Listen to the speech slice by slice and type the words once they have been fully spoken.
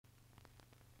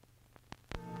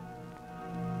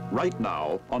Right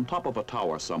now, on top of a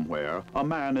tower somewhere, a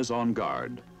man is on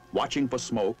guard, watching for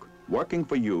smoke, working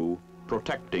for you,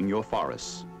 protecting your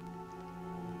forests.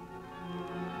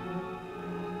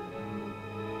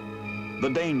 The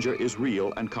danger is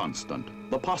real and constant,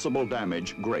 the possible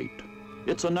damage great.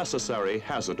 It's a necessary,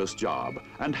 hazardous job,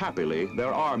 and happily,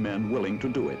 there are men willing to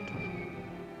do it.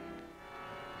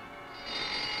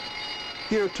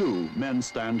 Here, too, men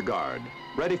stand guard,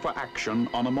 ready for action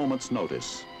on a moment's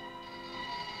notice.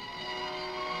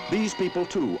 These people,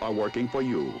 too, are working for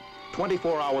you.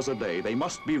 24 hours a day, they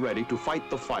must be ready to fight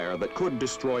the fire that could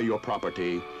destroy your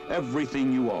property,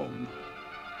 everything you own.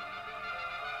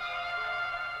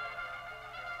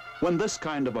 When this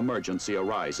kind of emergency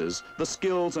arises, the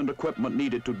skills and equipment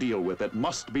needed to deal with it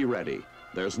must be ready.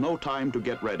 There's no time to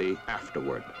get ready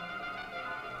afterward.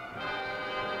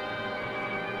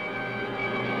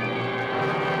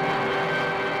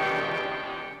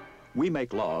 We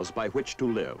make laws by which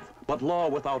to live, but law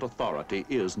without authority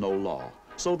is no law.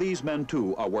 So these men,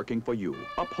 too, are working for you,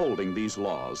 upholding these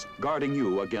laws, guarding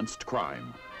you against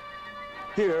crime.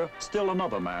 Here, still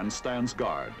another man stands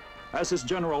guard. As his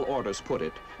general orders put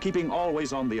it, keeping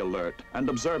always on the alert and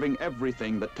observing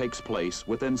everything that takes place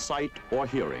within sight or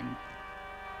hearing.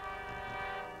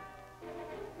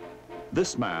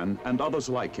 This man and others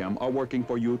like him are working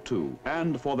for you too,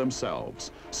 and for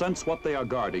themselves, since what they are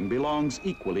guarding belongs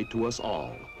equally to us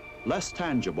all. Less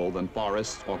tangible than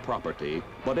forests or property,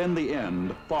 but in the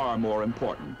end, far more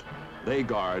important. They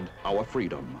guard our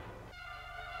freedom.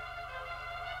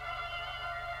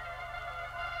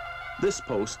 This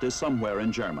post is somewhere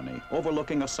in Germany,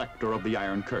 overlooking a sector of the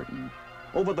Iron Curtain.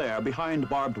 Over there, behind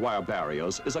barbed wire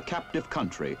barriers, is a captive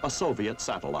country, a Soviet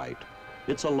satellite.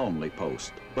 It's a lonely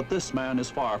post, but this man is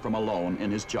far from alone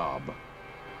in his job.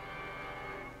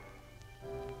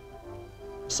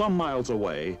 Some miles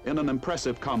away, in an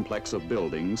impressive complex of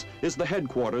buildings, is the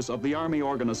headquarters of the army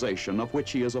organization of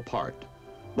which he is a part.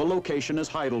 The location is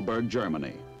Heidelberg,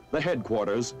 Germany. The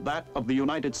headquarters, that of the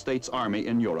United States Army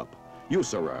in Europe,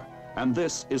 USAREUR. And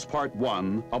this is part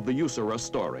 1 of the USAREUR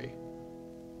story.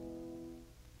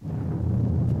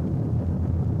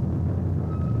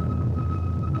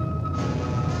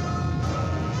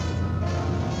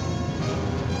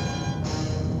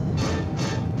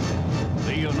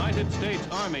 The United States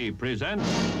Army presents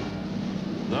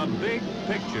The Big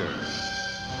Picture,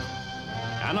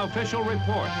 an official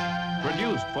report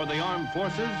produced for the armed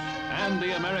forces and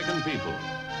the American people.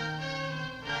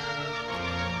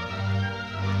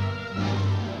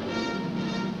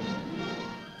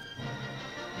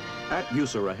 At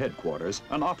USAREUR headquarters,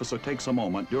 an officer takes a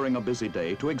moment during a busy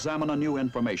day to examine a new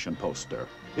information poster.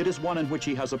 It is one in which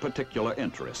he has a particular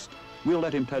interest. We'll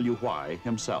let him tell you why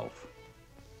himself.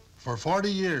 For 40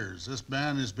 years, this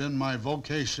man has been my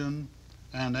vocation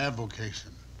and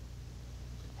avocation.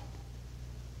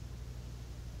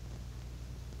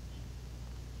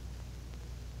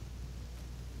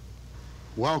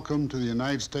 Welcome to the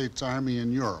United States Army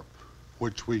in Europe,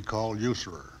 which we call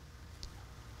USAREUR.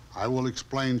 I will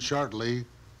explain shortly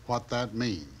what that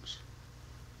means.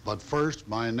 But first,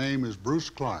 my name is Bruce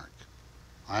Clark.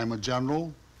 I am a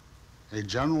general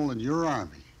in your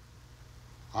army.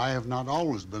 I have not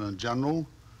always been a general,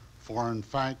 for in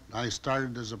fact, I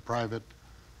started as a private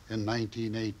in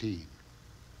 1918.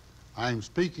 I am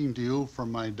speaking to you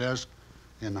from my desk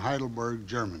in Heidelberg,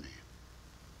 Germany.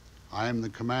 I am the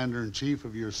commander-in-chief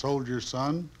of your soldier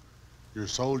son, your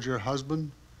soldier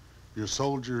husband, your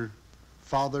soldier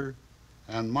father,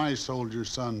 and my soldier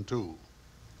son too,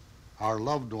 our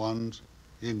loved ones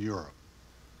in Europe.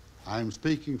 I'm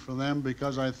speaking for them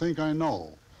because I think I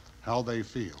know how they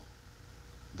feel.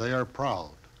 They are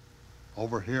proud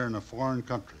over here in a foreign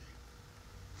country.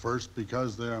 First,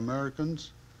 because they're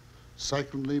Americans.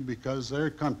 Secondly, because their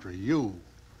country, you,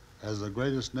 as the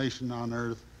greatest nation on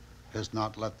earth, has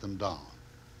not let them down.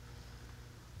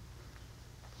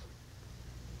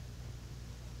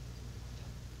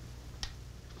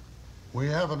 We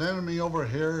have an enemy over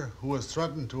here who has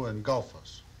threatened to engulf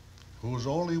us, who is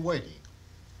only waiting,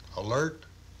 alert,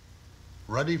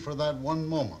 ready for that one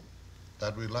moment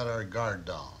that we let our guard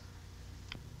down.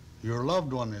 Your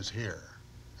loved one is here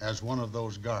as one of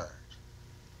those guards.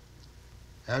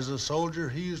 As a soldier,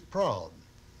 he is proud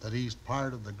that he's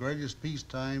part of the greatest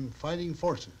peacetime fighting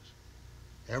forces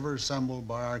ever assembled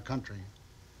by our country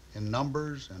in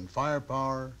numbers and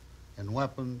firepower, in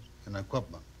weapons and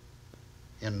equipment,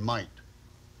 in might.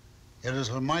 It is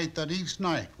a might that each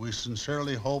night we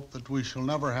sincerely hope that we shall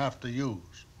never have to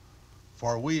use,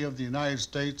 for we of the United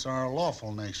States are a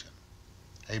lawful nation,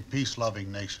 a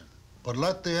peace-loving nation. But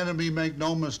let the enemy make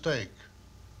no mistake,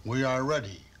 we are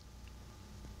ready.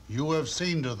 You have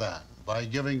seen to that by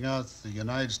giving us the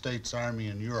United States Army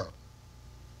in Europe.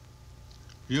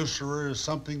 USAREUR is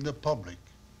something the public,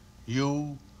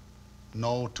 you,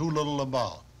 know too little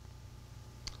about.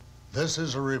 This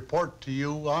is a report to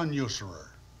you on USAREUR,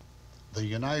 the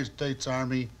United States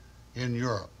Army in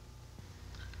Europe.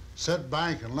 Sit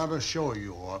back and let us show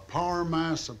you a power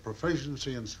mass of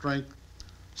proficiency and strength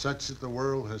such that the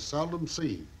world has seldom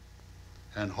seen,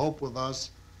 and hope with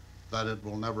us that it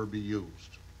will never be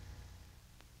used.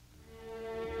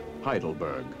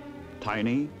 Heidelberg,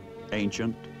 tiny,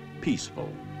 ancient, peaceful.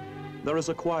 There is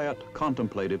a quiet,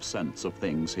 contemplative sense of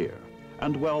things here,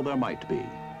 and well there might be.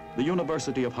 The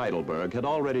University of Heidelberg had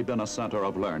already been a center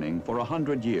of learning for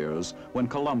 100 years when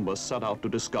Columbus set out to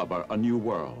discover a new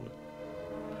world.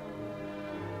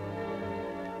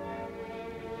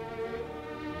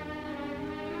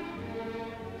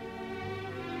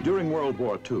 During World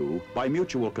War II, by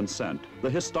mutual consent, the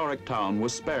historic town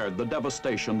was spared the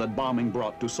devastation that bombing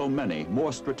brought to so many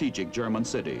more strategic German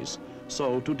cities.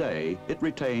 So today, it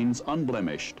retains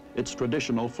unblemished its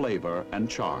traditional flavor and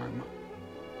charm.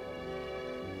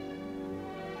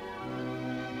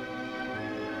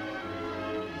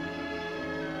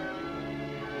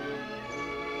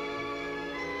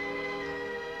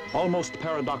 Almost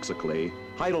paradoxically,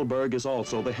 Heidelberg is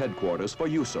also the headquarters for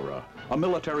USAREUR, a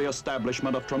military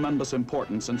establishment of tremendous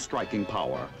importance and striking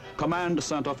power, command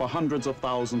center for hundreds of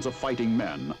thousands of fighting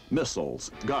men,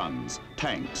 missiles, guns,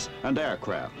 tanks, and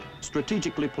aircraft,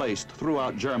 strategically placed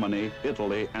throughout Germany,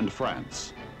 Italy, and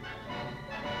France.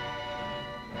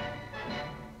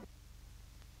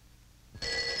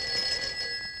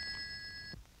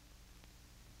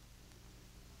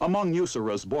 Among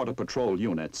USAREUR's border patrol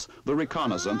units, the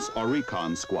reconnaissance or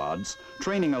recon squads,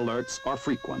 training alerts are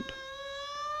frequent.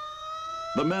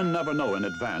 The men never know in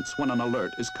advance when an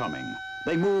alert is coming.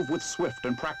 They move with swift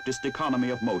and practiced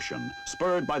economy of motion,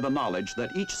 spurred by the knowledge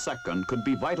that each second could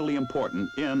be vitally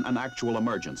important in an actual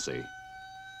emergency.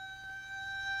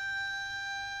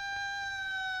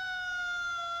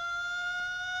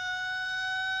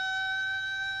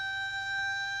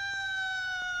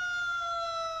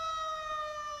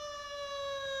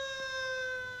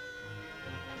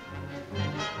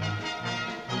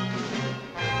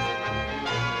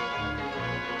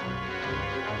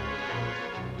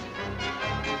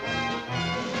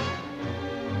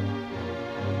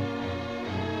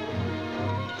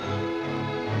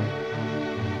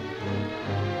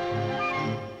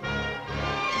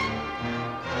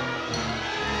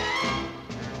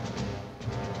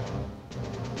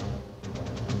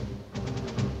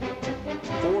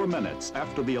 Minutes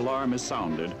after the alarm is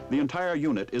sounded, the entire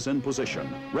unit is in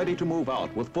position, ready to move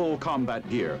out with full combat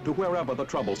gear to wherever the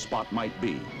trouble spot might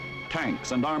be.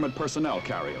 Tanks and armored personnel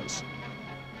carriers,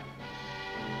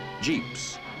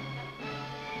 jeeps,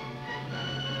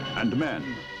 and men.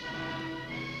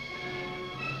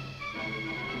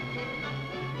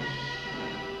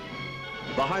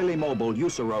 The highly mobile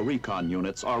USAREUR recon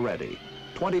units are ready,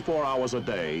 24 hours a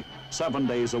day, 7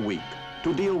 days a week,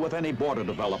 to deal with any border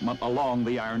development along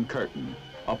the Iron Curtain,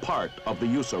 a part of the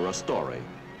USAREUR story.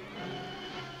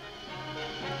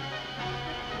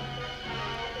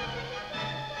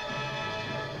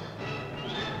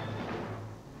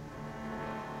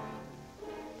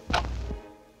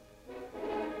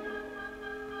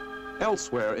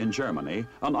 Elsewhere in Germany,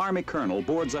 an Army colonel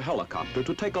boards a helicopter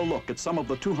to take a look at some of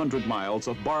the 200 miles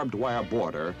of barbed wire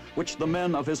border which the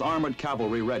men of his armored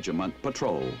cavalry regiment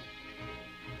patrol.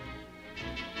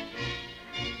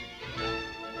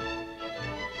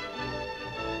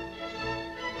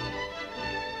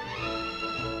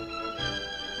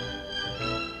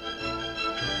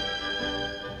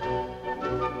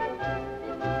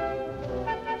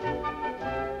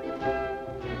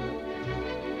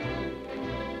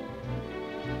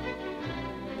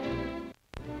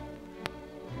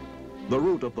 The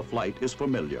route of the flight is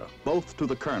familiar, both to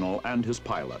the colonel and his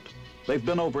pilot. They've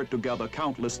been over it together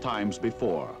countless times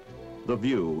before. The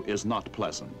view is not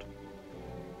pleasant.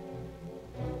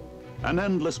 An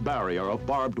endless barrier of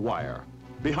barbed wire.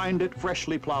 Behind it,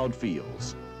 freshly plowed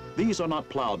fields. These are not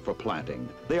plowed for planting.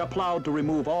 They are plowed to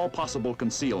remove all possible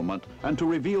concealment and to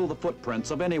reveal the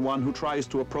footprints of anyone who tries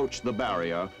to approach the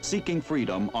barrier, seeking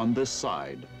freedom on this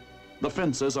side. The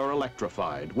fences are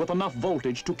electrified with enough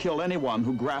voltage to kill anyone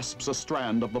who grasps a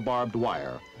strand of the barbed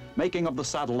wire, making of the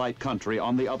satellite country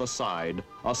on the other side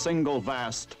a single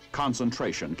vast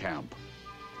concentration camp.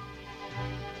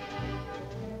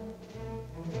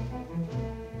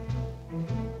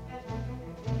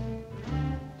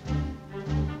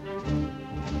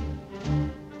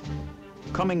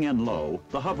 Coming in low,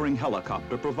 the hovering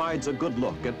helicopter provides a good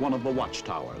look at one of the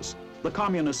watchtowers. The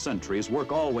communist sentries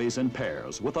work always in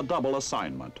pairs with a double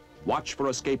assignment: watch for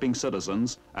escaping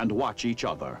citizens and watch each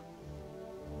other.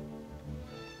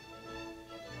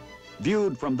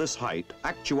 Viewed from this height,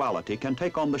 actuality can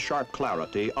take on the sharp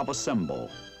clarity of a symbol.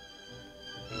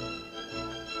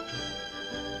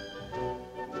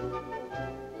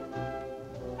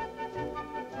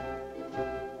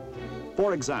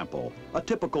 For example, a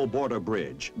typical border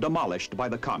bridge demolished by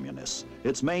the communists.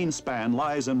 Its main span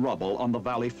lies in rubble on the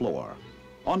valley floor.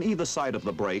 On either side of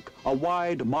the break, a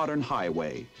wide modern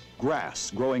highway,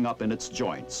 grass growing up in its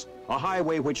joints, a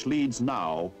highway which leads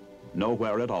now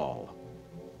nowhere at all.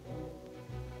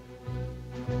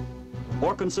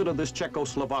 Or consider this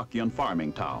Czechoslovakian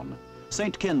farming town.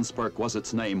 St. Kinsperk was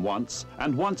its name once,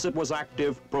 and once it was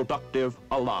active, productive,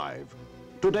 alive.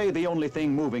 Today, the only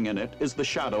thing moving in it is the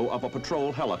shadow of a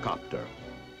patrol helicopter.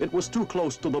 It was too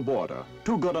close to the border,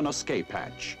 too good an escape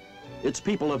hatch. Its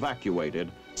people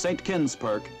evacuated, St.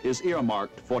 Kinsperk is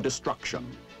earmarked for destruction.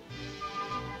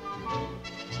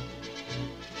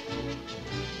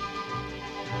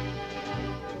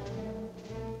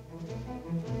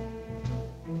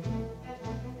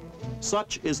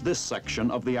 Such is this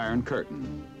section of the Iron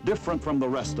Curtain, different from the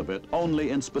rest of it only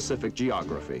in specific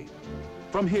geography.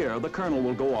 From here, the colonel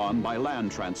will go on by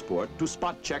land transport to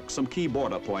spot check some key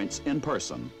border points in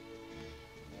person.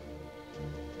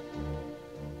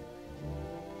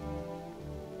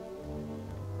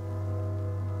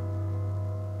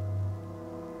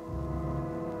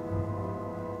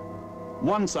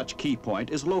 One such key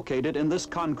point is located in this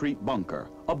concrete bunker,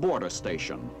 a border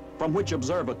station, from which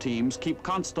observer teams keep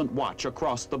constant watch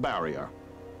across the barrier.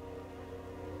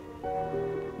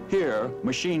 Here,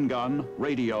 machine gun,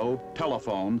 radio,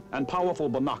 telephone, and powerful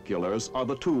binoculars are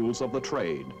the tools of the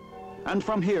trade. And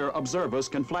from here, observers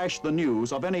can flash the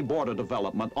news of any border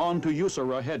development onto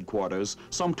USAREUR headquarters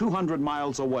some 200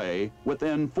 miles away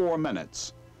within 4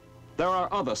 minutes. There are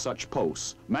other such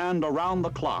posts, manned around the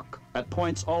clock at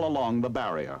points all along the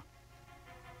barrier.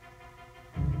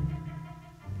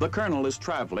 The colonel is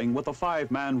traveling with a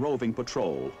 5-man roving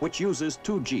patrol, which uses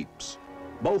 2 jeeps.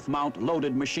 Both mount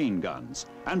loaded machine guns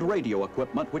and radio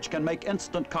equipment which can make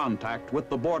instant contact with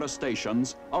the border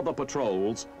stations, other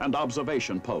patrols, and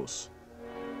observation posts.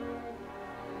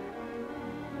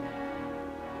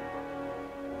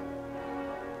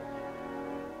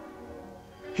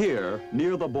 Here,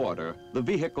 near the border, the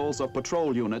vehicles of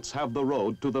patrol units have the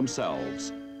road to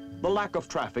themselves. The lack of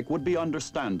traffic would be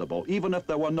understandable even if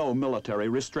there were no military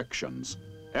restrictions.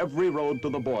 Every road to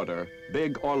the border,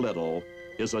 big or little,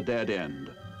 is a dead end.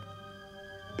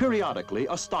 Periodically,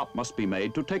 a stop must be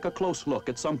made to take a close look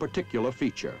at some particular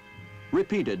feature.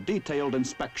 Repeated, detailed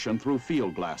inspection through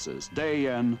field glasses, day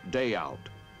in, day out.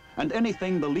 And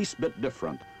anything the least bit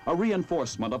different, a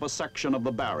reinforcement of a section of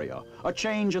the barrier, a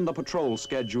change in the patrol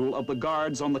schedule of the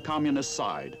guards on the communist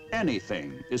side,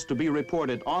 anything is to be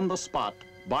reported on the spot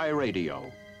by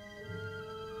radio.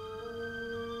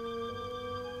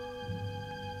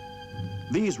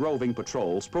 These roving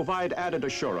patrols provide added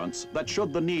assurance that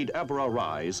should the need ever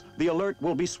arise, the alert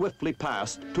will be swiftly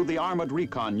passed to the armored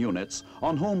recon units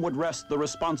on whom would rest the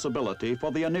responsibility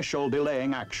for the initial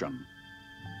delaying action.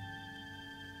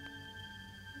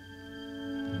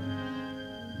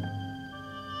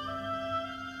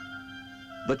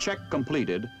 The check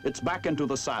completed, it's back into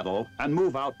the saddle and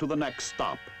move out to the next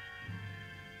stop.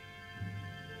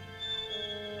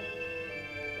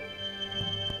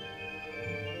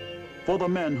 For the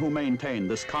men who maintain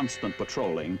this constant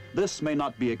patrolling, this may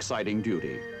not be exciting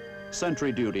duty.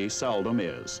 Sentry duty seldom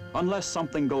is, unless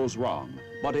something goes wrong,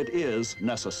 but it is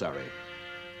necessary.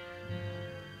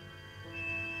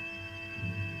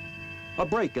 A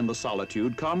break in the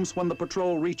solitude comes when the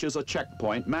patrol reaches a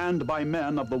checkpoint manned by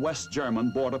men of the West German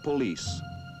Border Police.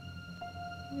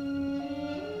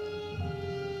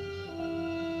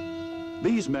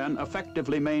 These men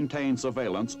effectively maintain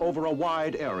surveillance over a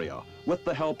wide area with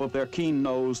the help of their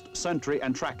keen-nosed sentry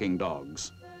and tracking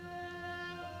dogs.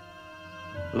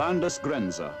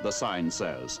 Landesgrenze, the sign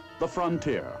says, the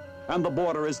frontier, and the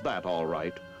border is that all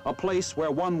right, a place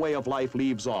where one way of life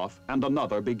leaves off and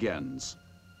another begins.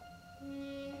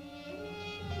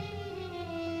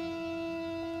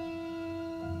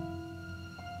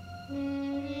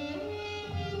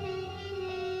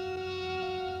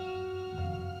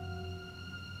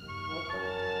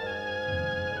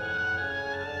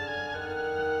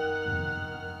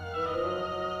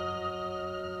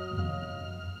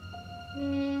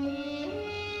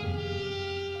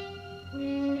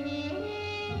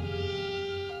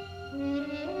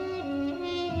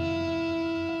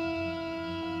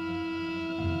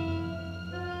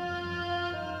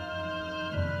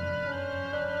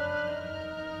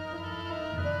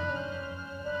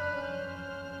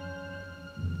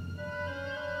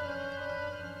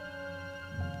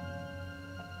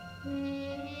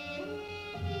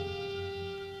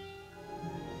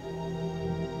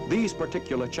 These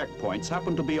particular checkpoints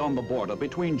happen to be on the border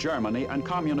between Germany and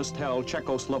communist-held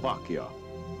Czechoslovakia.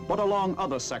 But along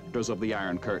other sectors of the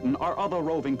Iron Curtain are other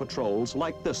roving patrols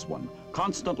like this one,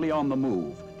 constantly on the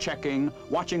move, checking,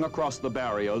 watching across the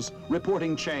barriers,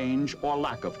 reporting change or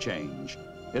lack of change.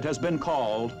 It has been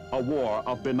called a war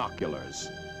of binoculars.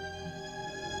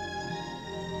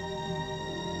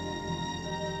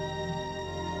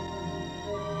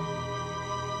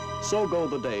 So go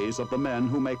the days of the men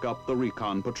who make up the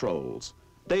recon patrols.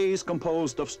 Days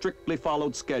composed of strictly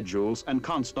followed schedules and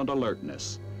constant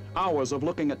alertness. Hours of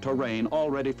looking at terrain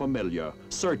already familiar,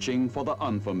 searching for the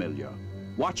unfamiliar.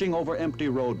 Watching over empty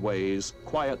roadways,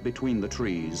 quiet between the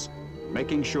trees,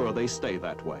 making sure they stay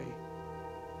that way.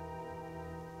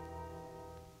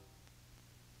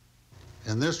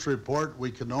 In this report, we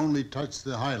can only touch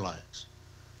the highlights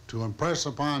to impress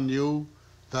upon you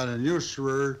that in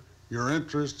USAREUR, your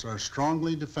interests are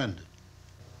strongly defended.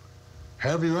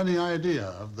 Have you any idea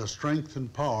of the strength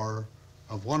and power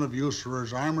of one of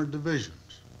USAREUR's armored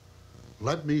divisions?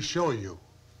 Let me show you.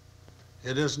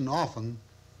 It isn't often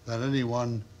that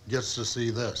anyone gets to see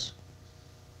this.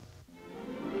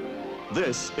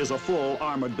 This is a full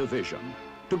armored division.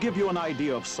 To give you an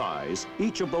idea of size,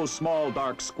 each of those small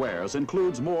dark squares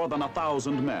includes more than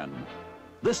 1,000 men.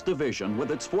 This division, with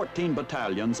its 14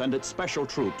 battalions and its special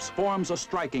troops, forms a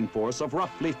striking force of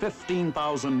roughly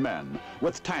 15,000 men,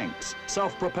 with tanks,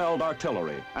 self-propelled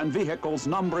artillery, and vehicles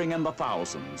numbering in the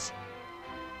thousands.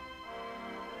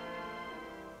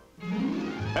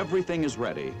 Everything is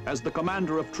ready as the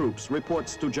commander of troops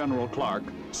reports to General Clark,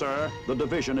 "Sir, the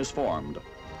division is formed."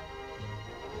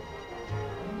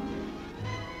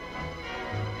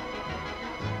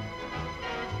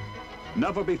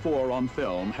 Never before on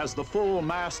film has the full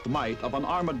massed might of an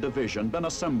armored division been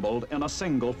assembled in a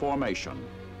single formation.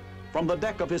 From the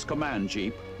deck of his command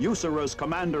jeep, USAREUR's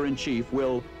commander-in-chief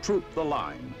will troop the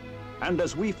line. And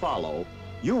as we follow,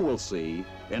 you will see,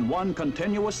 in one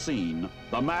continuous scene,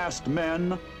 the massed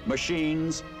men,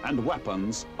 machines, and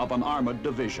weapons of an armored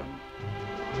division.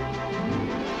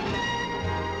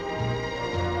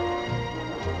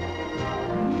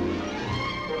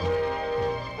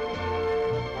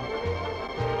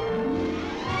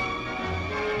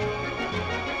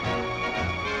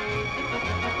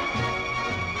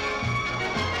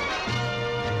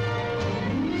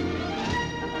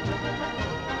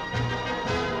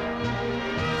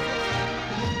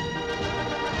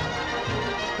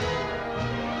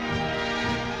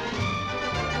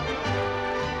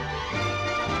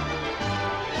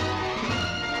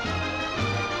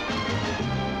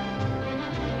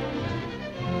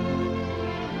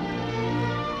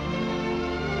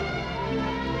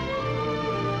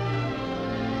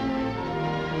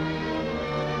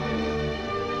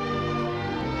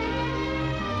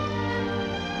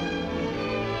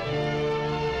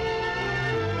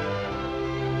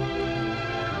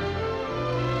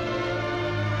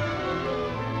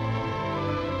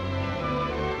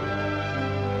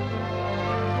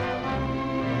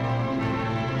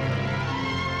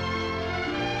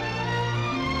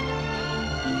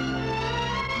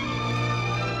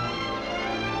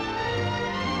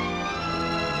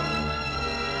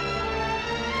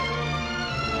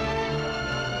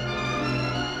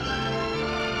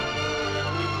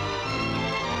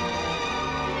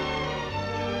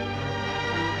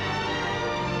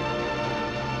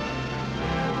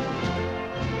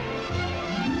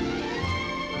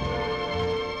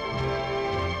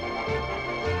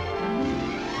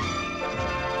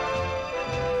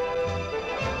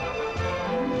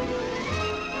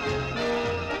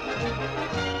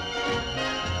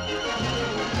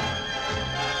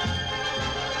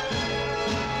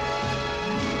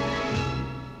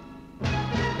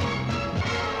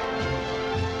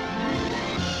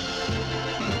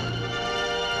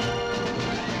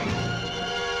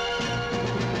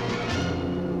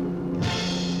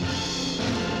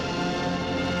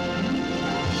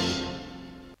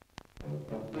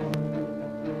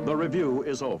 The review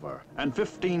is over, and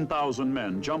 15,000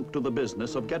 men jump to the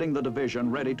business of getting the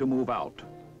division ready to move out.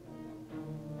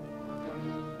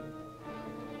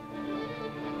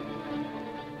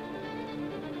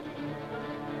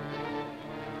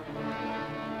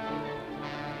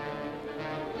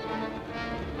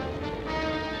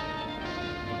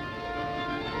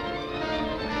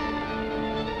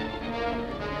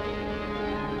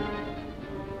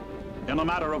 In a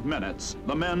matter of minutes,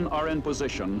 the men are in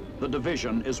position, the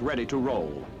division is ready to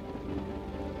roll.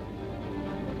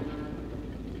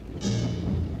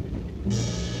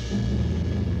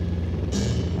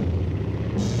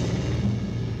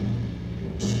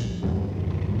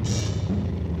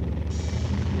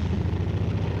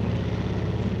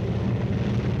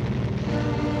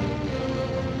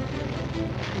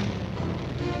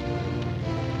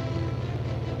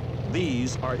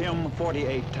 These are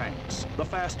M48 tanks, the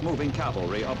fast-moving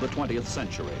cavalry of the 20th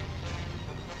century.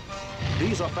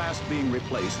 These are fast being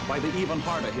replaced by the even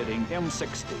harder-hitting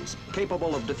M60s,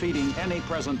 capable of defeating any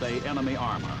present-day enemy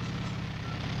armor.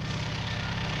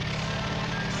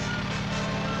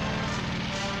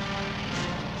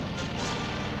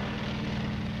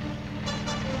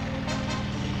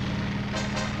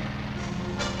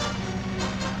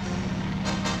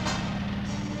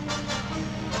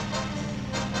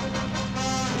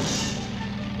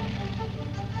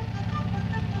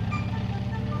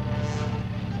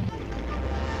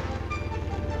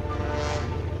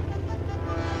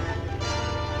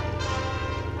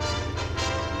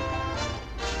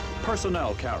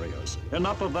 Personnel carriers,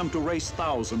 enough of them to race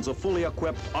thousands of fully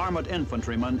equipped armored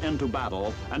infantrymen into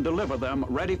battle and deliver them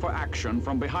ready for action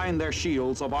from behind their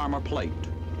shields of armor plate.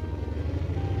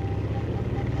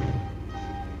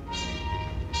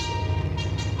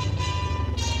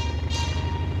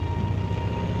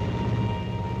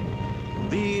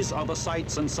 These are the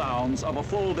sights and sounds of a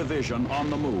full division on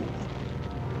the move.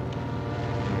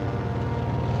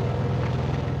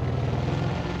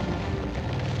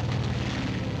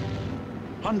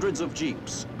 Hundreds of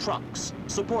jeeps, trucks,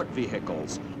 support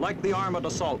vehicles, like the armored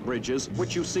assault bridges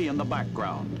which you see in the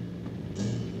background.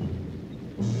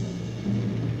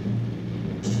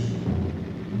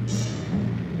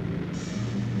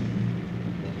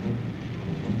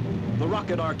 The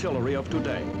rocket artillery of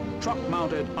today,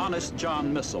 truck-mounted Honest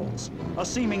John missiles, a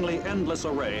seemingly endless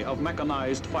array of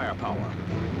mechanized firepower.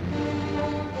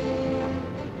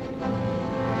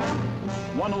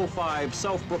 105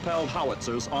 self-propelled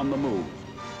howitzers on the move.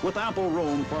 With ample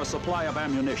room for a supply of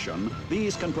ammunition,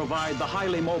 these can provide the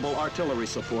highly mobile artillery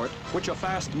support which a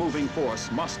fast-moving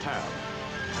force must have.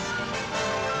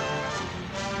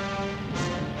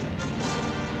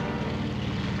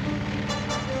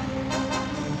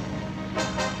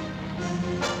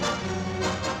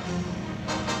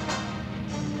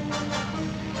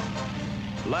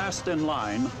 Last in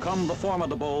line come the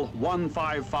formidable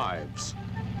 155s.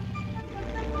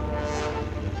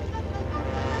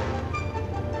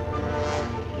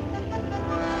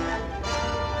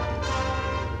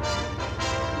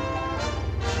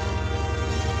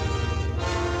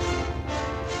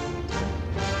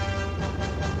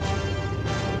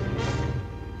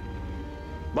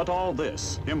 But all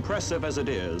this, impressive as it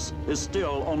is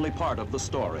still only part of the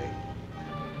story.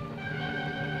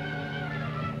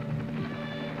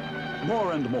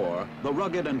 More and more, the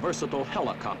rugged and versatile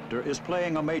helicopter is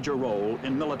playing a major role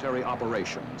in military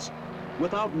operations.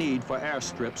 Without need for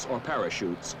airstrips or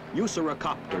parachutes, USAREUR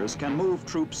copters can move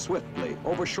troops swiftly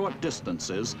over short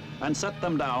distances and set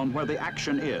them down where the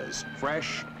action is,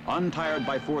 fresh, untired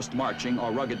by forced marching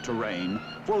or rugged terrain,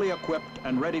 fully equipped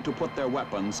and ready to put their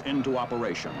weapons into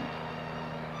operation.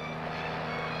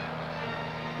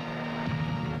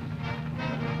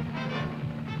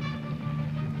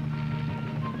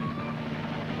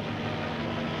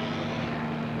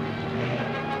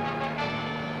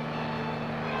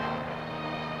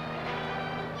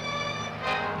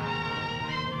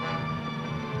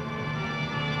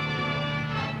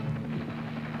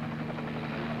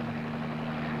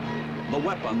 The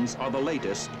weapons are the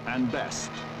latest and best.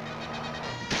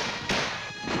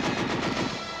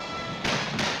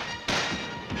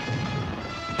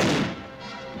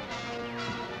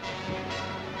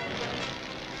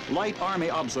 Light Army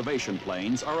observation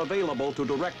planes are available to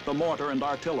direct the mortar and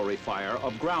artillery fire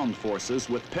of ground forces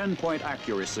with pinpoint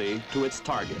accuracy to its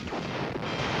target.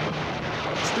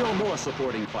 Still more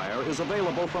supporting fire is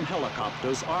available from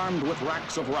helicopters armed with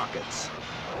racks of rockets.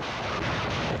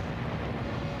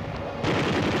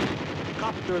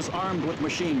 Copters armed with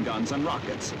machine guns and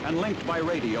rockets and linked by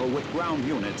radio with ground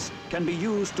units can be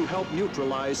used to help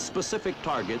neutralize specific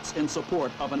targets in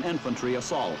support of an infantry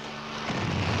assault.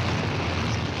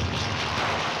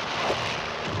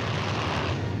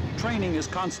 Training is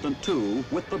constant too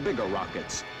with the bigger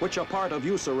rockets, which are part of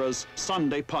USAREUR's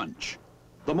Sunday Punch.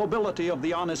 The mobility of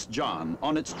the Honest John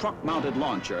on its truck-mounted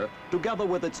launcher, together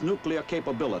with its nuclear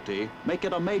capability, make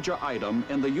it a major item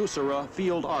in the USAREUR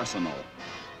field arsenal.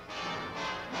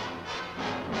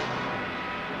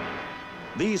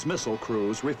 These missile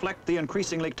crews reflect the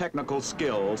increasingly technical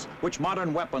skills which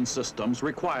modern weapon systems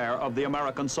require of the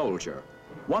American soldier.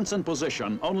 Once in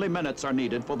position, only minutes are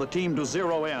needed for the team to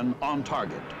zero in on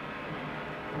target.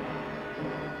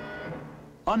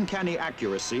 Uncanny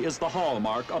accuracy is the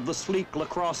hallmark of the sleek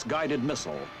lacrosse guided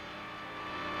missile.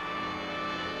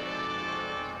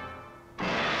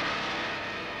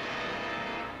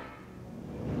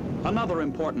 Another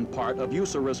important part of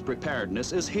USAREUR's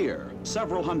preparedness is here,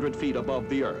 several hundred feet above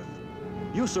the earth.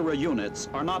 USAREUR units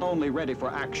are not only ready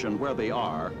for action where they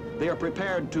are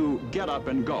prepared to get up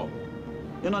and go.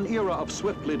 In an era of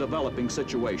swiftly developing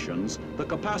situations, the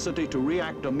capacity to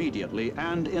react immediately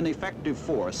and in effective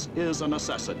force is a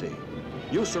necessity.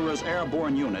 USAREUR's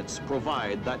airborne units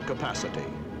provide that capacity.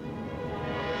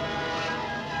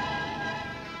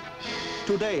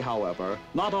 Today, however,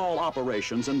 not all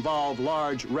operations involve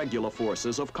large regular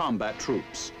forces of combat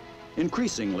troops.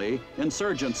 Increasingly,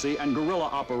 insurgency and guerrilla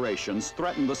operations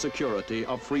threaten the security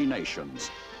of free nations.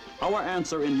 Our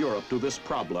answer in Europe to this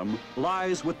problem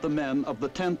lies with the men of the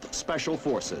 10th Special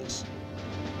Forces.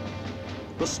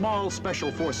 The small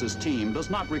Special Forces team does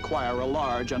not require a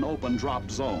large and open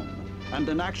drop zone, and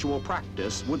in actual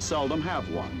practice would seldom have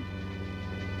one.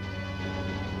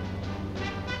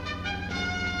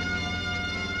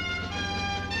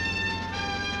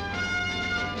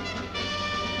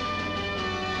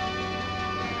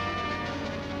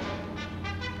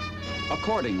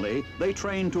 Accordingly, they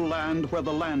train to land where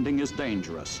the landing is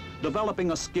dangerous,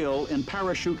 developing a skill in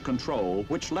parachute control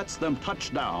which lets them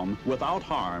touch down without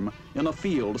harm in a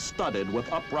field studded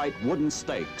with upright wooden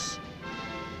stakes.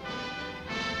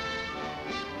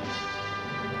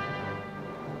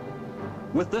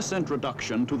 With this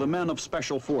introduction to the men of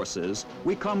Special Forces,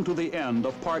 we come to the end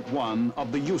of Part 1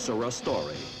 of the USAREUR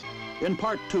story. In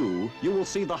Part 2, you will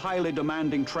see the highly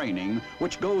demanding training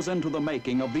which goes into the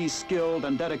making of these skilled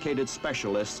and dedicated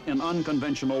specialists in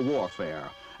unconventional warfare,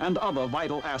 and other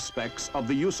vital aspects of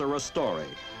the USAREUR story,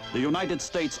 the United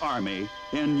States Army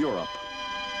in Europe.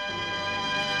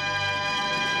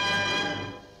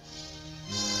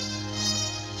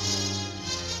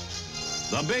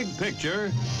 The Big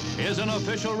Picture is an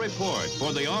official report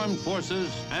for the armed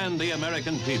forces and the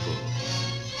American people.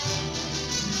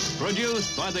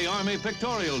 Produced by the Army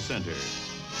Pictorial Center.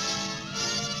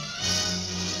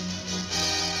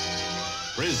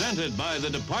 Presented by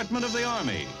the Department of the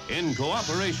Army in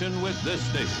cooperation with this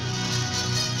station.